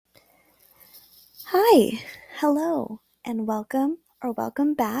Hi, hello, and welcome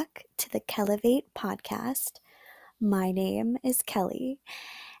back to the Kelevate podcast. My name is Kelly,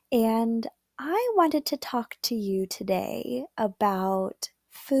 and I wanted to talk to you today about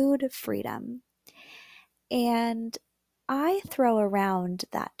food freedom. And I throw around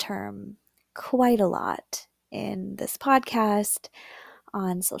that term quite a lot in this podcast,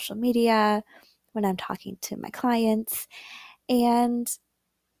 on social media, when I'm talking to my clients, and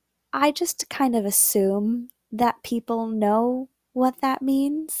I just kind of assume that people know what that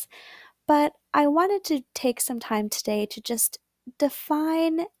means, but I wanted to take some time today to just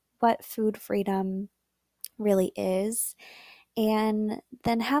define what food freedom really is and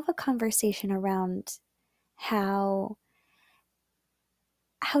then have a conversation around how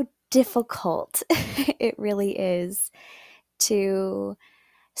how difficult it really is to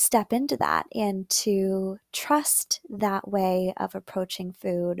step into that and to trust that way of approaching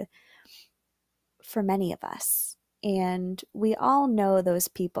food for many of us. And we all know those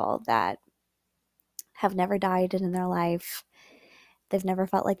people that have never dieted in their life. They've never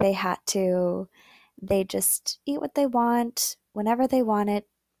felt like they had to. They just eat what they want whenever they want it.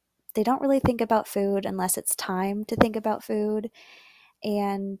 They don't really think about food unless it's time to think about food.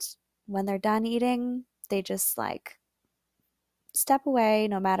 And when they're done eating, they just like step away,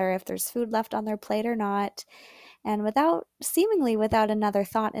 no matter if there's food left on their plate or not. And seemingly without another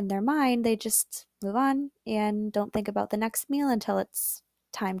thought in their mind, they just move on and don't think about the next meal until it's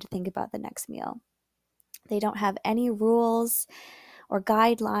time to think about the next meal. They don't have any rules or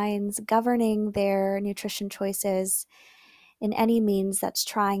guidelines governing their nutrition choices in any means that's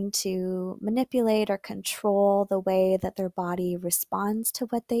trying to manipulate or control the way that their body responds to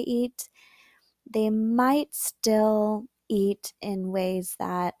what they eat. They might still eat in ways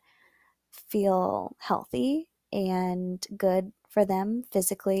that feel healthy and good for them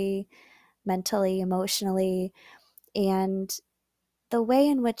physically, mentally, emotionally. And the way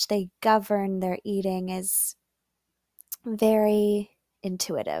in which they govern their eating is very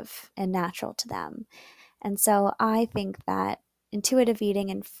intuitive and natural to them. And so I think that intuitive eating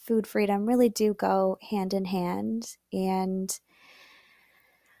and food freedom really do go hand in hand. And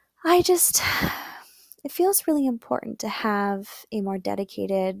I just, it feels really important to have a more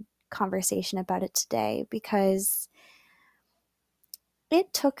dedicated conversation about it today because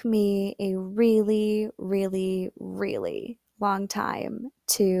it took me a really, really, really long time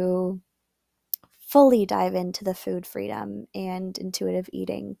to fully dive into the food freedom and intuitive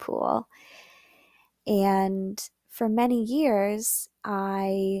eating pool. And for many years,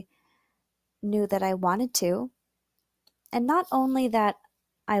 I knew that I wanted to. And not only that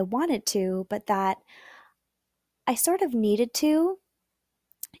I wanted to, but that I sort of needed to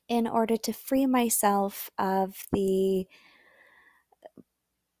in order to free myself of the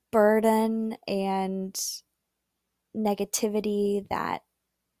burden and negativity that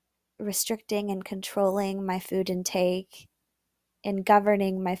restricting and controlling my food intake and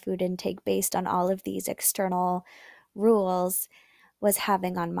governing my food intake based on all of these external rules was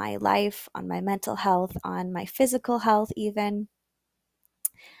having on my life, on my mental health, on my physical health, even.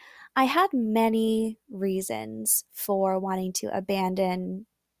 I had many reasons for wanting to abandon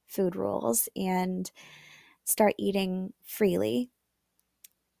food rules and start eating freely,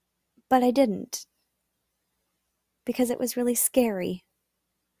 but I didn't because it was really scary.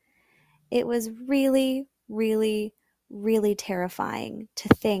 It was really, really, really terrifying to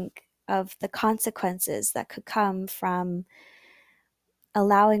think of the consequences that could come from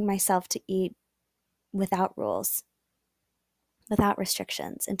allowing myself to eat without rules, without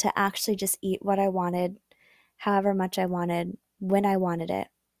restrictions, and to actually just eat what I wanted, however much I wanted, when I wanted it,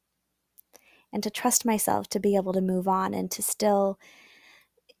 and to trust myself to be able to move on and to still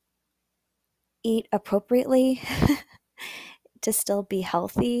eat appropriately, to still be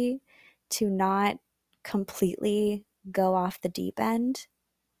healthy, to not completely go off the deep end.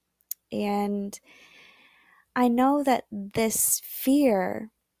 And I know that this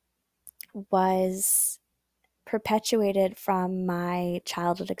fear was perpetuated from my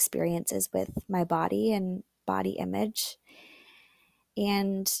childhood experiences with my body and body image.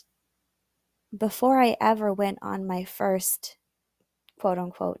 And before I ever went on my first quote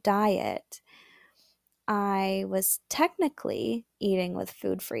unquote diet, I was technically eating with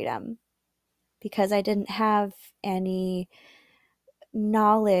food freedom because I didn't have any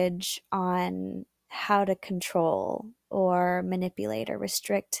knowledge on how to control or manipulate or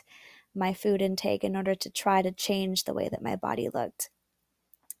restrict my food intake in order to try to change the way that my body looked.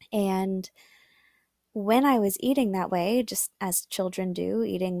 And when I was eating that way, just as children do,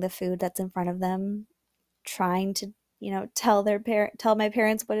 eating the food that's in front of them, trying to tell my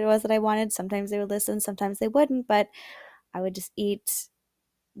parents what it was that I wanted. Sometimes they would listen, sometimes they wouldn't, but I would just eat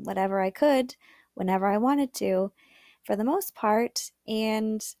whatever I could whenever I wanted to for the most part.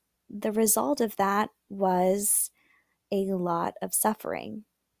 And the result of that was a lot of suffering.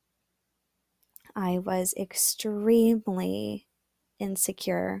 I was extremely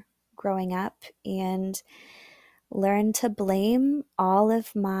insecure growing up and learned to blame all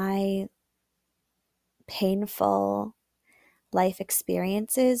of my painful life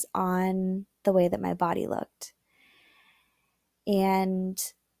experiences on the way that my body looked. And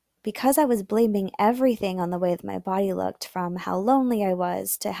because I was blaming everything on the way that my body looked, from how lonely I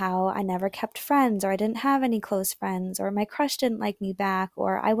was to how I never kept friends, or I didn't have any close friends, or my crush didn't like me back,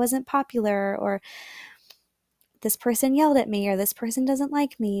 or I wasn't popular, or this person yelled at me, or this person doesn't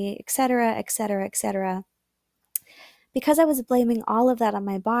like me, etc., etc., etc. Because I was blaming all of that on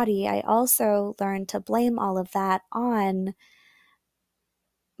my body, I also learned to blame all of that on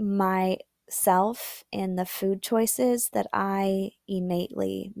myself and the food choices that I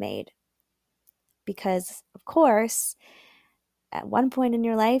innately made. Because, of course, at one point in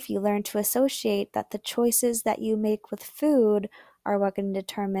your life, you learn to associate that the choices that you make with food are what can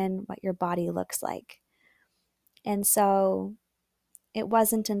determine what your body looks like. And so it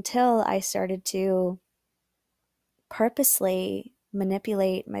wasn't until I started to purposely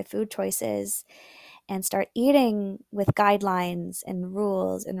manipulate my food choices and start eating with guidelines and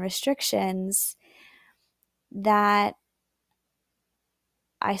rules and restrictions that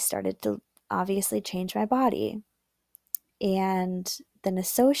I started to obviously change my body, and then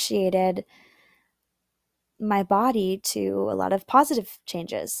associated my body to a lot of positive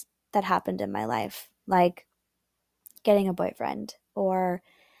changes that happened in my life, like getting a boyfriend, or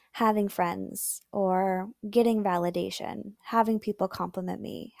having friends, or getting validation, having people compliment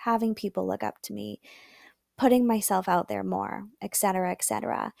me, having people look up to me, putting myself out there more, etc.,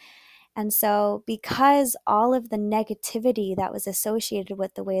 etc. And so, because all of the negativity that was associated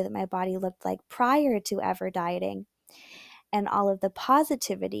with the way that my body looked like prior to ever dieting, and all of the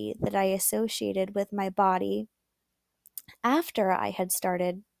positivity that I associated with my body after I had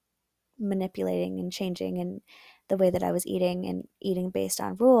started manipulating and changing and the way that I was eating and eating based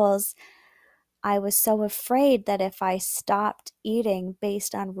on rules, I was so afraid that if I stopped eating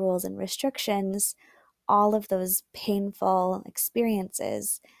based on rules and restrictions, all of those painful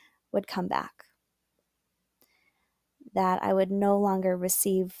experiences would come back. That I would no longer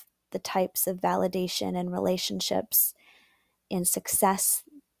receive the types of validation and relationships and success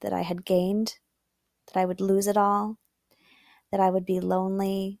that I had gained, that I would lose it all, that I would be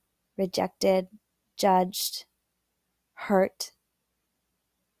lonely, rejected, judged, hurt.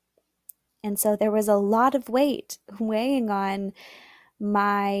 And so there was a lot of weight weighing on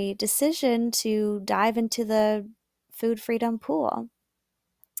my decision to dive into the food freedom pool.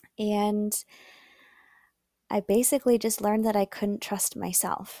 And I basically just learned that I couldn't trust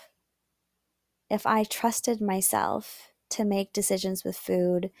myself. If I trusted myself to make decisions with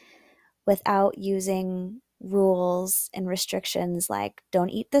food without using rules and restrictions like don't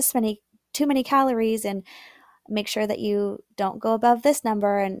eat too many calories, and make sure that you don't go above this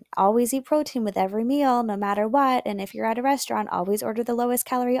number, and always eat protein with every meal no matter what, and if you're at a restaurant, always order the lowest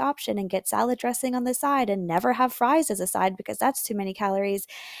calorie option and get salad dressing on the side and never have fries as a side because that's too many calories.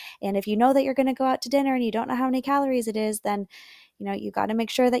 And if you know that you're going to go out to dinner and you don't know how many calories it is, then you got to make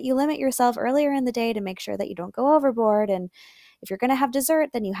sure that you limit yourself earlier in the day to make sure that you don't go overboard. And if you're going to have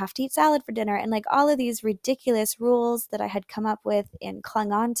dessert, then you have to eat salad for dinner. And like all of these ridiculous rules that I had come up with and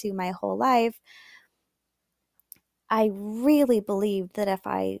clung on to my whole life, I really believed that if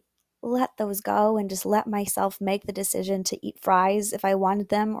I let those go and just let myself make the decision to eat fries if I wanted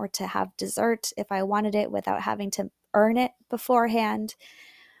them, or to have dessert if I wanted it without having to earn it beforehand,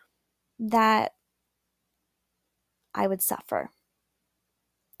 that I would suffer,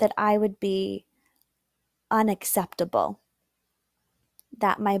 that I would be unacceptable,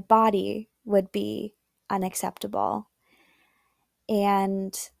 that my body would be unacceptable.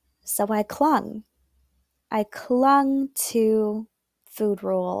 And so I clung. I clung to food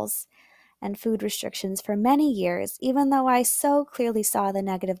rules and food restrictions for many years, even though I so clearly saw the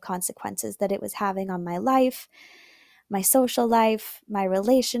negative consequences that it was having on my life, my social life, my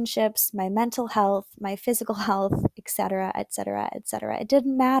relationships, my mental health, my physical health, etc., etc., etc. It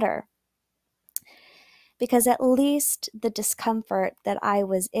didn't matter, because at least the discomfort that I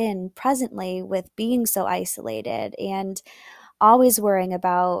was in presently with being so isolated and always worrying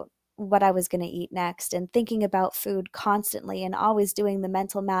about what I was going to eat next and thinking about food constantly and always doing the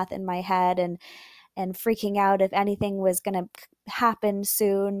mental math in my head and and freaking out if anything was going to happen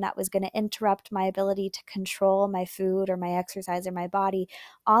soon that was going to interrupt my ability to control my food or my exercise or my body.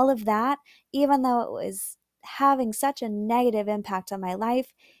 All of that, even though it was having such a negative impact on my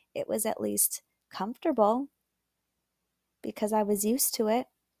life, it was at least comfortable because I was used to it.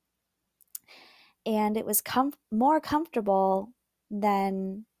 And it was more comfortable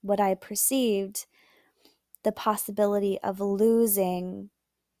than what I perceived the possibility of losing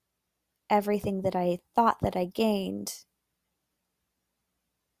everything that I thought that I gained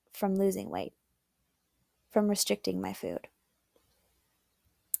from losing weight, from restricting my food.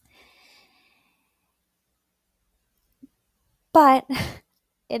 But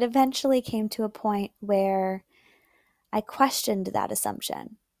it eventually came to a point where I questioned that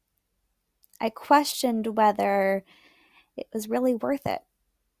assumption. I questioned whether it was really worth it,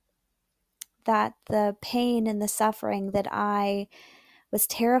 that the pain and the suffering that I was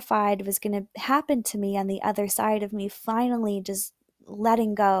terrified was going to happen to me on the other side of me finally just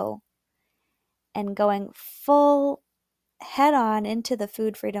letting go and going full head on into the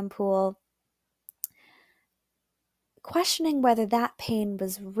food freedom pool, questioning whether that pain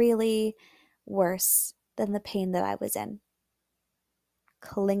was really worse than the pain that I was in.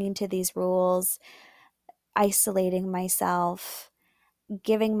 Clinging to these rules, isolating myself,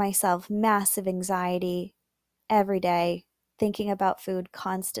 giving myself massive anxiety every day, thinking about food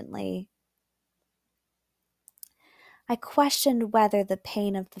constantly. I questioned whether the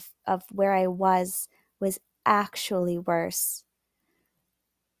pain of where I was actually worse.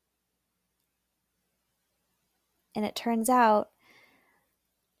 And it turns out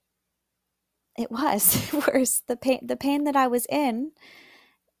it was worse. The pain that I was in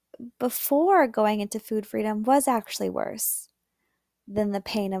before going into food freedom was actually worse than the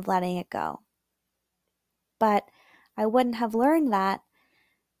pain of letting it go. But I wouldn't have learned that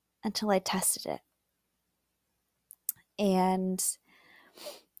until I tested it. And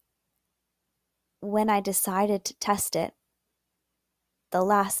when I decided to test it, the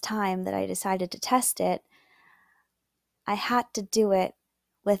last time that I decided to test it, I had to do it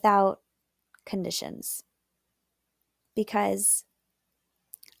without conditions. Because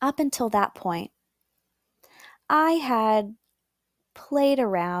up until that point, I had played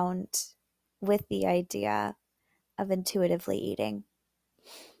around with the idea of intuitively eating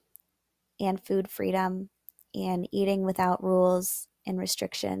and food freedom and eating without rules and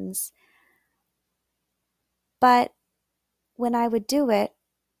restrictions. But when I would do it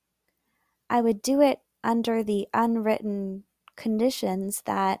under the unwritten conditions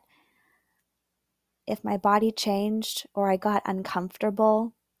that if my body changed or I got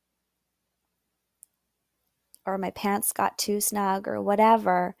uncomfortable or my pants got too snug or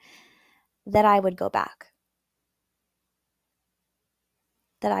whatever, that I would go back.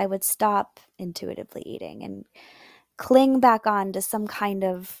 That I would stop intuitively eating and cling back on to some kind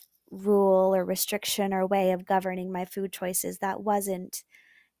of rule or restriction or way of governing my food choices that wasn't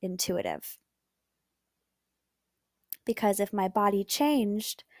intuitive. Because if my body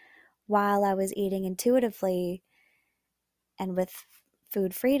changed while I was eating intuitively and with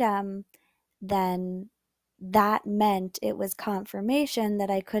food freedom, then that meant it was confirmation that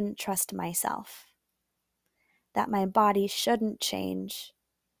I couldn't trust myself, that my body shouldn't change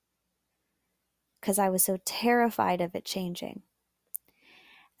because I was so terrified of it changing.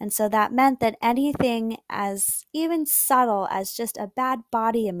 And so that meant that anything as even subtle as just a bad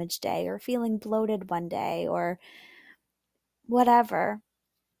body image day or feeling bloated one day or whatever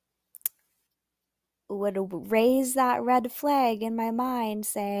would raise that red flag in my mind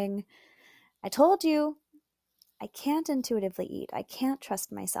saying, I told you, I can't intuitively eat. I can't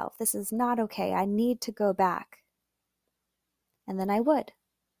trust myself. This is not okay. I need to go back. And then I would.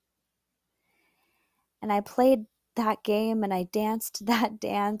 And I played that game and I danced that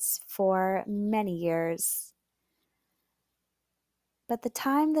dance for many years. But the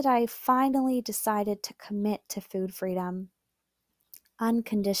time that I finally decided to commit to food freedom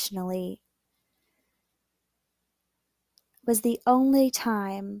unconditionally was the only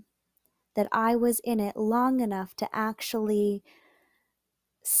time that I was in it long enough to actually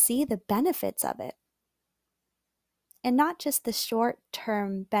see the benefits of it. And not just the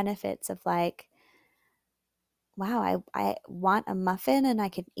short-term benefits of like, wow, I want a muffin and I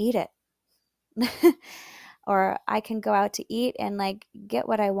can eat it. Or I can go out to eat and like get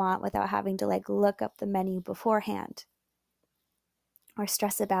what I want without having to like look up the menu beforehand. Or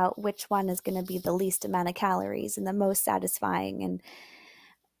stress about which one is going to be the least amount of calories and the most satisfying, and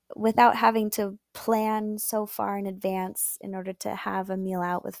without having to plan so far in advance in order to have a meal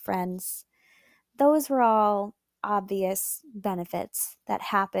out with friends. Those were all obvious benefits that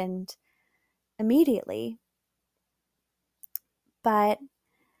happened immediately, but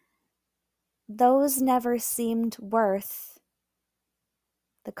those never seemed worth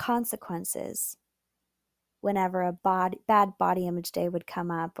the consequences whenever a bad body image day would come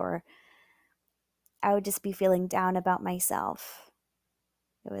up, or I would just be feeling down about myself.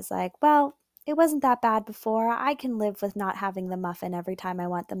 It was like, well, it wasn't that bad before. I can live with not having the muffin every time I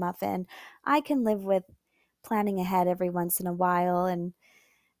want the muffin. I can live with planning ahead every once in a while and,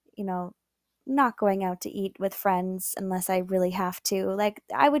 not going out to eat with friends unless I really have to. Like,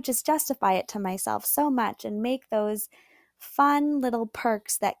 I would just justify it to myself so much and make those fun little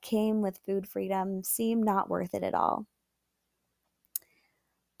perks that came with food freedom seem not worth it at all.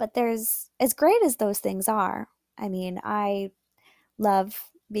 But there's, as great as those things are, I mean, I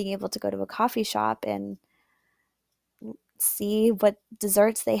love being able to go to a coffee shop and see what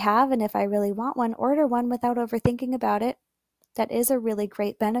desserts they have, and if I really want one, order one without overthinking about it. That is a really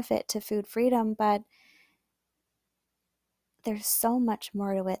great benefit to food freedom, but there's so much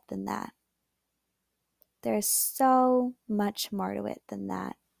more to it than that. There's so much more to it than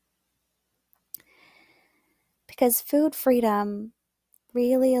that. Because food freedom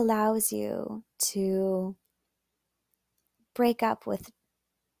really allows you to break up with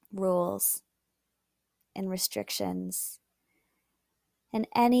rules and restrictions and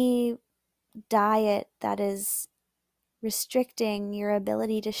any diet that is restricting your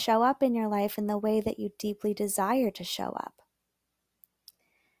ability to show up in your life in the way that you deeply desire to show up.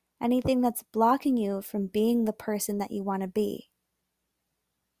 Anything that's blocking you from being the person that you want to be.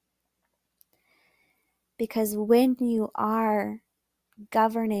 Because when you are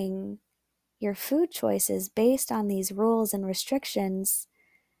governing your food choices based on these rules and restrictions,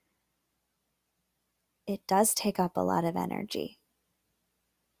 it does take up a lot of energy.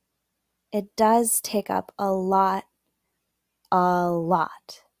 It does take up a lot of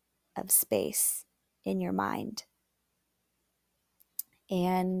space in your mind.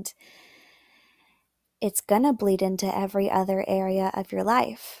 And it's going to bleed into every other area of your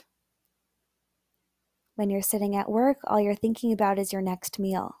life. When you're sitting at work, all you're thinking about is your next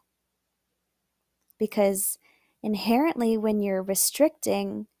meal. Because inherently, when you're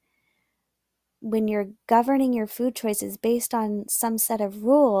restricting, when you're governing your food choices based on some set of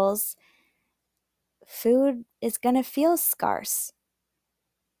rules, food is going to feel scarce.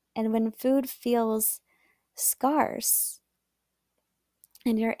 And when food feels scarce,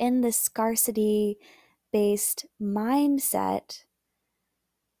 and you're in this scarcity-based mindset,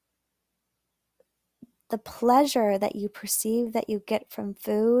 the pleasure that you perceive that you get from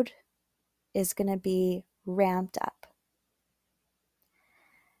food is going to be ramped up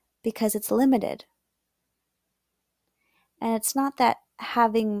because it's limited. And it's not that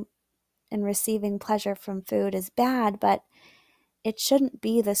having and receiving pleasure from food is bad, but it shouldn't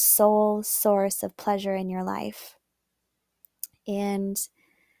be the sole source of pleasure in your life. And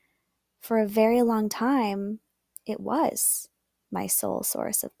for a very long time, it was my sole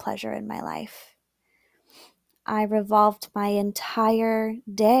source of pleasure in my life. I revolved my entire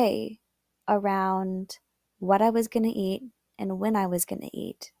day around what I was going to eat and when I was going to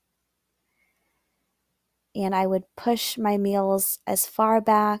eat. And I would push my meals as far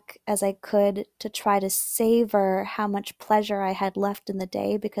back as I could to try to savor how much pleasure I had left in the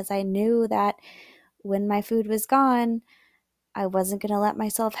day, because I knew that when my food was gone, I wasn't going to let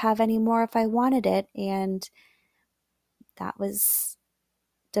myself have any more if I wanted it. And that was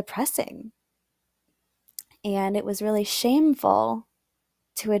depressing. And it was really shameful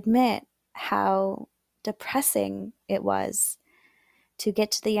to admit how depressing it was to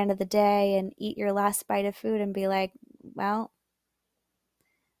get to the end of the day and eat your last bite of food and be like, well,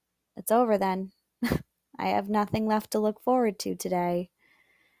 it's over then. I have nothing left to look forward to today.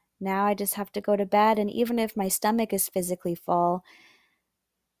 Now I just have to go to bed, and even if my stomach is physically full,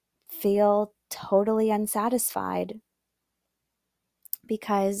 feel totally unsatisfied,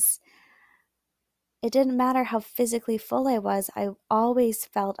 because it didn't matter how physically full I was. I always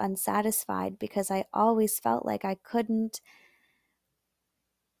felt unsatisfied because I always felt like I couldn't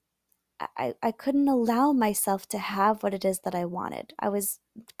allow myself to have what it is that I wanted. I was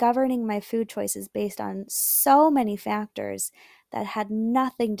governing my food choices based on so many factors that had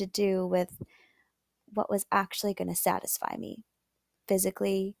nothing to do with what was actually going to satisfy me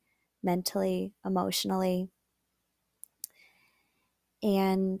physically, mentally, emotionally.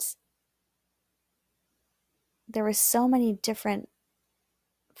 And there were so many different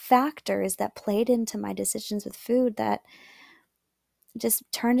factors that played into my decisions with food that just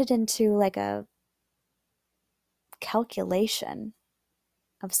turned it into like a calculation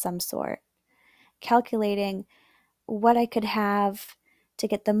of some sort, calculating what I could have to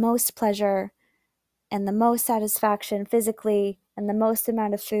get the most pleasure and the most satisfaction physically and the most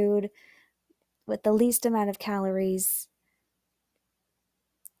amount of food with the least amount of calories.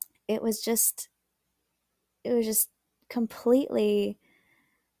 It was just completely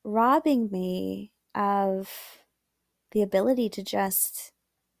robbing me of the ability to just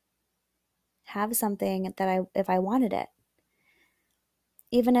have something that if I wanted it.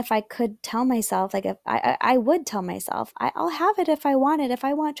 Even if I could tell myself, like if I would tell myself, I'll have it if I want it. If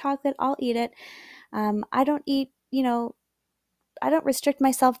I want chocolate, I'll eat it. I don't eat, I don't restrict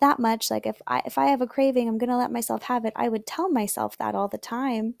myself that much. Like if I have a craving, I'm gonna let myself have it. I would tell myself that all the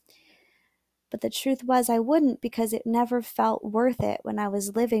time. But the truth was I wouldn't, because it never felt worth it when I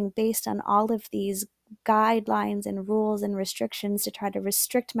was living based on all of these guidelines and rules and restrictions to try to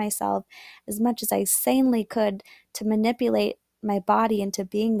restrict myself as much as I sanely could to manipulate my body into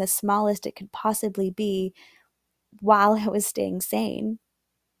being the smallest it could possibly be while I was staying sane,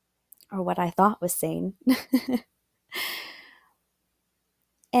 or what I thought was sane.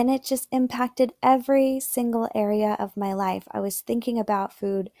 And it just impacted every single area of my life. I was thinking about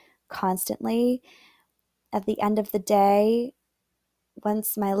food constantly. At the end of the day,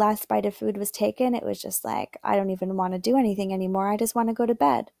 once my last bite of food was taken, it was just like, I don't even want to do anything anymore. I just want to go to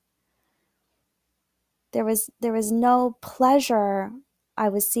bed. There was no pleasure I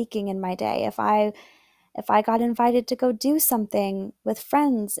was seeking in my day. If I got invited to go do something with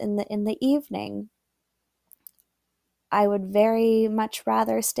friends in the evening, I would very much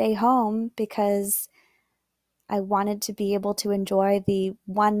rather stay home, because I wanted to be able to enjoy the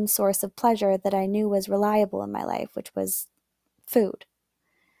one source of pleasure that I knew was reliable in my life, which was food,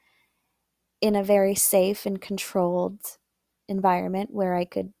 in a very safe and controlled environment where I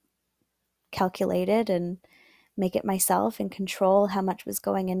could calculate it and make it myself and control how much was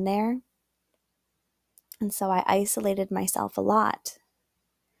going in there. And so I isolated myself a lot.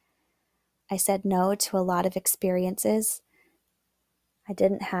 I said no to a lot of experiences. I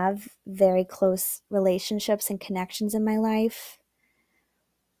didn't have very close relationships and connections in my life.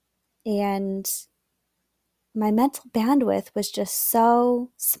 And my mental bandwidth was just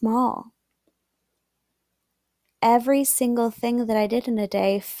so small. Every single thing that I did in a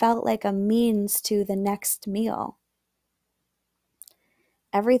day felt like a means to the next meal.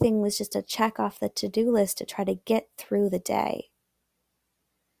 Everything was just a check off the to-do list to try to get through the day.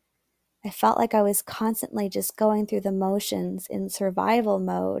 I felt like I was constantly just going through the motions in survival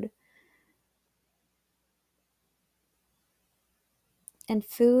mode. And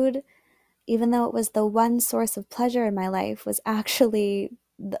food, even though it was the one source of pleasure in my life, was actually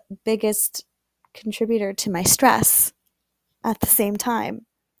the biggest contributor to my stress at the same time,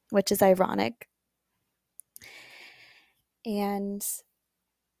 which is ironic. And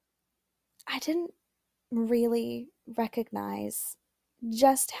I didn't really recognize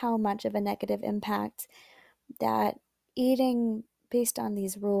just how much of a negative impact that eating based on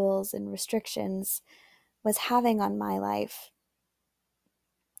these rules and restrictions was having on my life,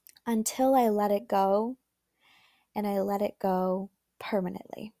 until I let it go, and I let it go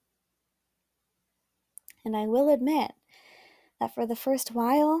permanently. And I will admit that for the first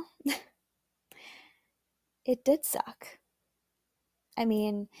while, it did suck. I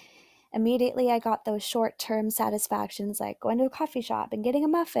mean, immediately I got those short-term satisfactions, like going to a coffee shop and getting a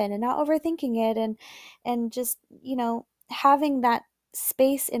muffin and not overthinking it, and just, having that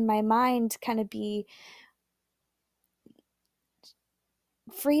space in my mind kind of be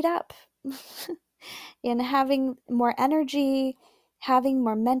freed up and having more energy, having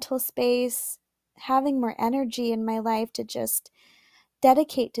more mental space, having more energy in my life to just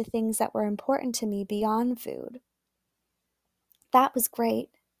dedicate to things that were important to me beyond food. That was great.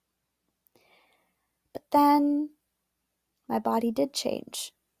 But then my body did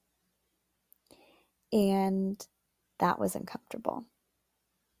change, and that was uncomfortable.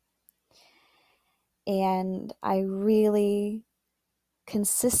 And I really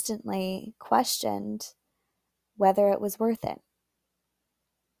consistently questioned whether it was worth it,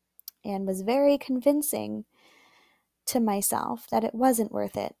 and was very convincing to myself that it wasn't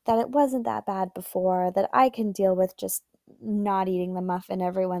worth it, that it wasn't that bad before, that I can deal with just not eating the muffin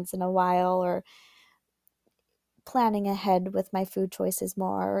every once in a while, or planning ahead with my food choices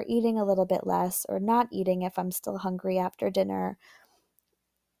more, or eating a little bit less, or not eating if I'm still hungry after dinner.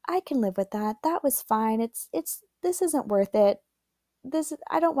 I can live with that. That was fine. This isn't worth it.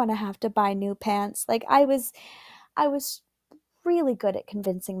 I don't want to have to buy new pants. Like I was really good at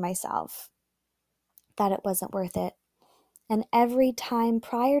convincing myself that it wasn't worth it. And every time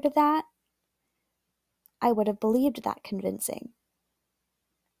prior to that, I would have believed that convincing,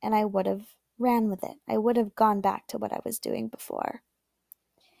 and I would have ran with it. I would have gone back to what I was doing before.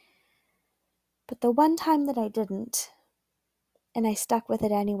 But the one time that I didn't, and I stuck with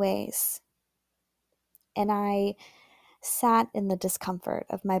it anyways, and I sat in the discomfort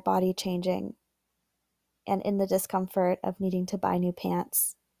of my body changing and in the discomfort of needing to buy new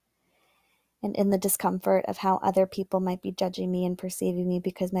pants and in the discomfort of how other people might be judging me and perceiving me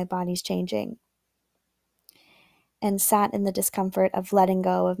because my body's changing, and sat in the discomfort of letting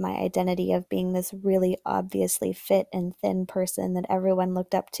go of my identity of being this really obviously fit and thin person that everyone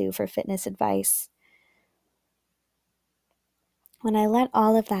looked up to for fitness advice. When I let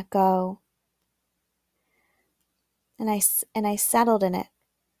all of that go and I settled in it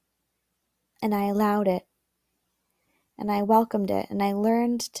and I allowed it and I welcomed it and I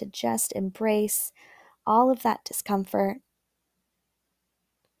learned to just embrace all of that discomfort,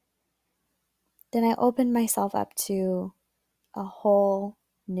 then I opened myself up to a whole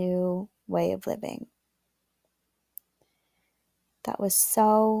new way of living that was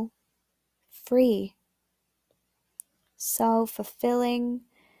so free, so fulfilling,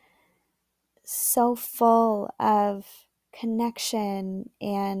 so full of connection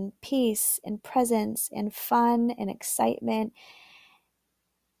and peace and presence and fun and excitement,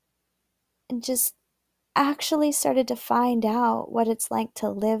 and just actually started to find out what it's like to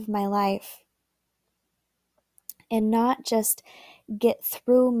live my life and not just get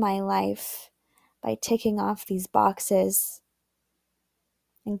through my life by ticking off these boxes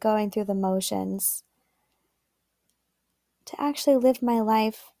and going through the motions, to actually live my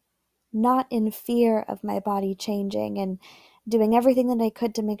life not in fear of my body changing and doing everything that I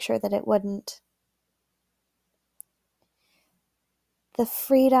could to make sure that it wouldn't. The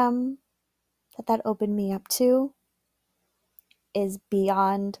freedom that opened me up to is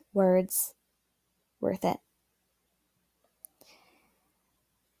beyond words worth it.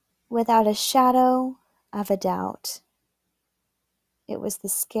 Without a shadow of a doubt, it was the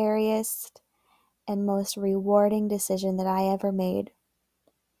scariest and most rewarding decision that I ever made,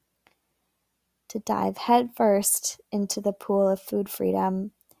 to dive headfirst into the pool of food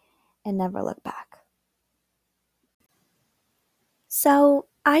freedom and never look back. So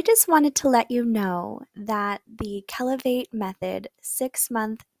I just wanted to let you know that the Kelevate Method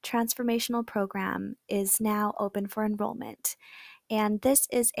 6-month transformational program is now open for enrollment. And this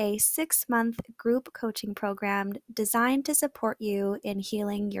is a 6-month group coaching program designed to support you in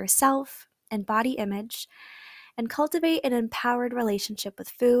healing yourself and body image and cultivate an empowered relationship with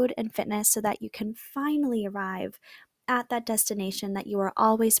food and fitness so that you can finally arrive at that destination that you were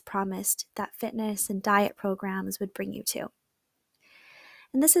always promised that fitness and diet programs would bring you to.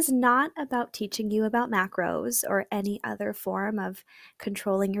 And this is not about teaching you about macros or any other form of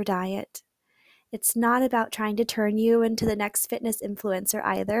controlling your diet. It's not about trying to turn you into the next fitness influencer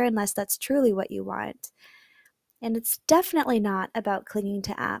either, unless that's truly what you want. And it's definitely not about clinging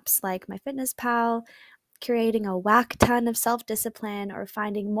to apps like MyFitnessPal, creating a whack ton of self-discipline, or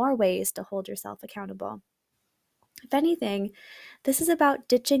finding more ways to hold yourself accountable. If anything, this is about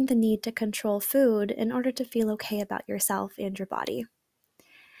ditching the need to control food in order to feel okay about yourself and your body.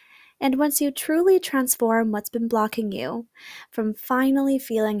 And once you truly transform what's been blocking you from finally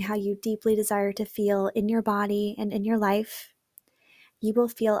feeling how you deeply desire to feel in your body and in your life, you will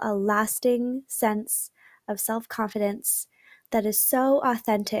feel a lasting sense of self-confidence that is so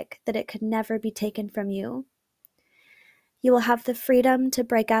authentic that it could never be taken from you. You will have the freedom to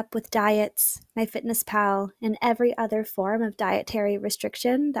break up with diets, MyFitnessPal, and every other form of dietary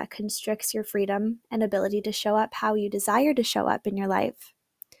restriction that constricts your freedom and ability to show up how you desire to show up in your life.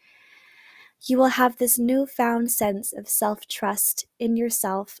 You will have this newfound sense of self-trust in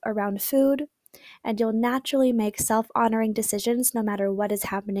yourself around food, and you'll naturally make self-honoring decisions no matter what is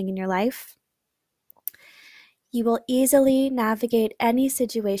happening in your life. You will easily navigate any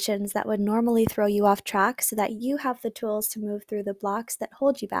situations that would normally throw you off track so that you have the tools to move through the blocks that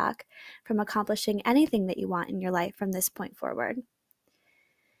hold you back from accomplishing anything that you want in your life from this point forward.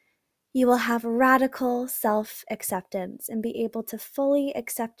 You will have radical self-acceptance and be able to fully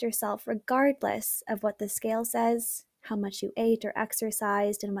accept yourself regardless of what the scale says, how much you ate or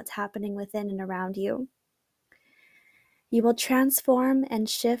exercised, and what's happening within and around you. You will transform and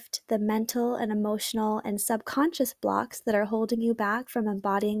shift the mental and emotional and subconscious blocks that are holding you back from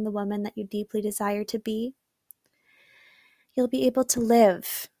embodying the woman that you deeply desire to be. You'll be able to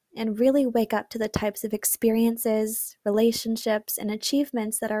live and really wake up to the types of experiences, relationships, and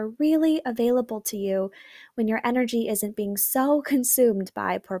achievements that are really available to you when your energy isn't being so consumed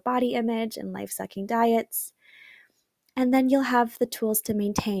by poor body image and life-sucking diets. And then you'll have the tools to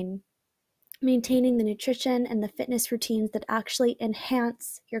maintaining the nutrition and the fitness routines that actually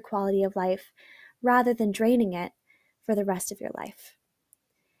enhance your quality of life rather than draining it for the rest of your life.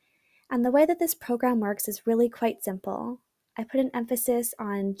 And the way that this program works is really quite simple. I put an emphasis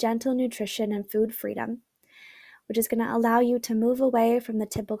on gentle nutrition and food freedom, which is going to allow you to move away from the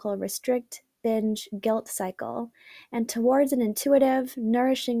typical restrict, binge, guilt cycle and towards an intuitive,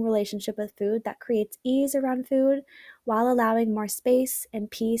 nourishing relationship with food that creates ease around food while allowing more space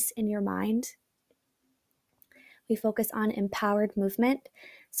and peace in your mind. We focus on empowered movement,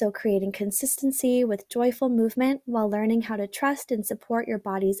 so creating consistency with joyful movement while learning how to trust and support your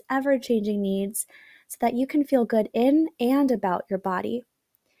body's ever-changing needs so that you can feel good in and about your body.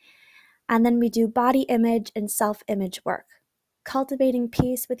 And then we do body image and self-image work, cultivating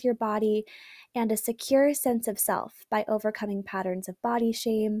peace with your body and a secure sense of self by overcoming patterns of body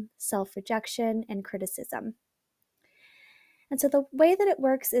shame, self-rejection, and criticism. And so the way that it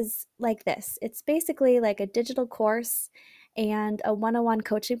works is like this. It's basically like a digital course and a one-on-one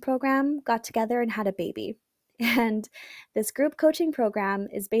coaching program got together and had a baby. And this group coaching program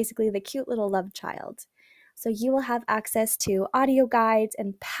is basically the cute little love child. So you will have access to audio guides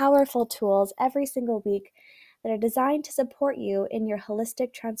and powerful tools every single week that are designed to support you in your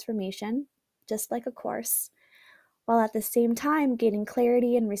holistic transformation, just like a course, while at the same time gaining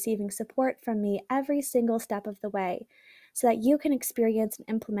clarity and receiving support from me every single step of the way so that you can experience and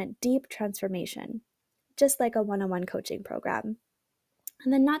implement deep transformation, just like a one-on-one coaching program.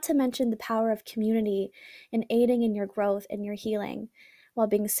 And then not to mention the power of community in aiding in your growth and your healing while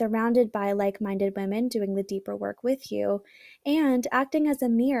being surrounded by like-minded women doing the deeper work with you and acting as a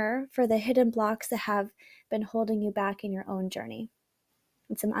mirror for the hidden blocks that have been holding you back in your own journey.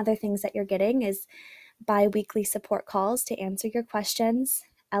 And some other things that you're getting is bi-weekly support calls to answer your questions,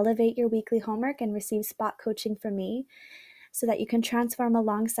 elevate your weekly homework, and receive spot coaching from me so that you can transform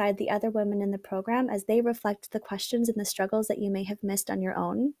alongside the other women in the program as they reflect the questions and the struggles that you may have missed on your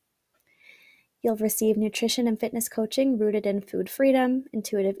own. You'll receive nutrition and fitness coaching rooted in food freedom,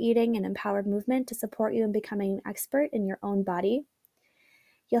 intuitive eating, and empowered movement to support you in becoming an expert in your own body.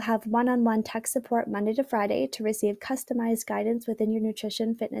 You'll have one-on-one tech support Monday to Friday to receive customized guidance within your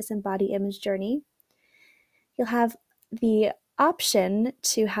nutrition, fitness, and body image journey. You'll have the option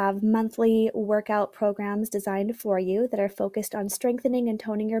to have monthly workout programs designed for you that are focused on strengthening and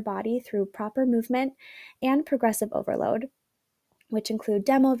toning your body through proper movement and progressive overload, which include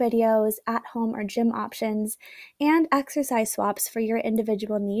demo videos, at-home or gym options, and exercise swaps for your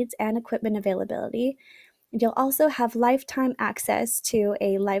individual needs and equipment availability. And you'll also have lifetime access to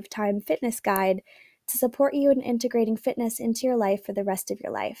a lifetime fitness guide to support you in integrating fitness into your life for the rest of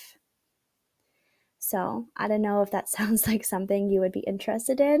your life. So I don't know if that sounds like something you would be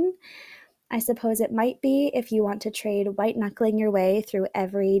interested in. I suppose it might be if you want to trade white knuckling your way through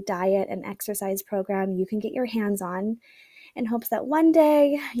every diet and exercise program you can get your hands on in hopes that one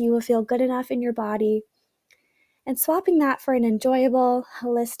day you will feel good enough in your body, and swapping that for an enjoyable,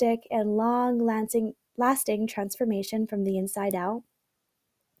 holistic, and long-lasting transformation from the inside out.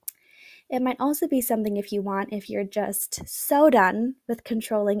 It might also be something if you're just so done with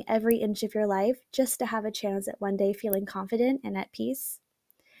controlling every inch of your life just to have a chance at one day feeling confident and at peace.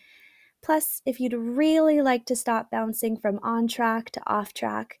 Plus, if you'd really like to stop bouncing from on track to off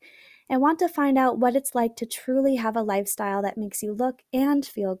track and want to find out what it's like to truly have a lifestyle that makes you look and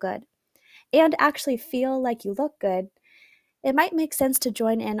feel good, and actually feel like you look good, it might make sense to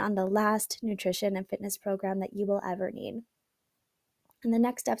join in on the last nutrition and fitness program that you will ever need. And the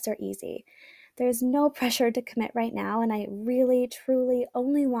next steps are easy. There's no pressure to commit right now, and I really, truly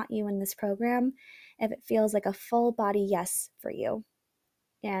only want you in this program if it feels like a full body yes for you.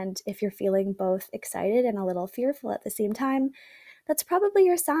 And if you're feeling both excited and a little fearful at the same time, that's probably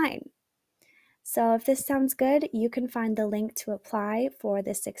your sign. So if this sounds good, you can find the link to apply for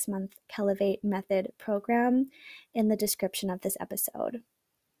the 6-month Kelevate Method program in the description of this episode.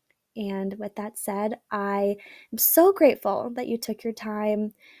 And with that said, I am so grateful that you took your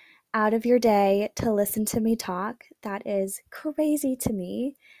time out of your day to listen to me talk. That is crazy to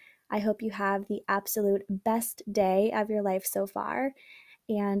me. I hope you have the absolute best day of your life so far,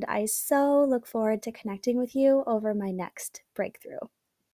 and I so look forward to connecting with you over my next breakthrough.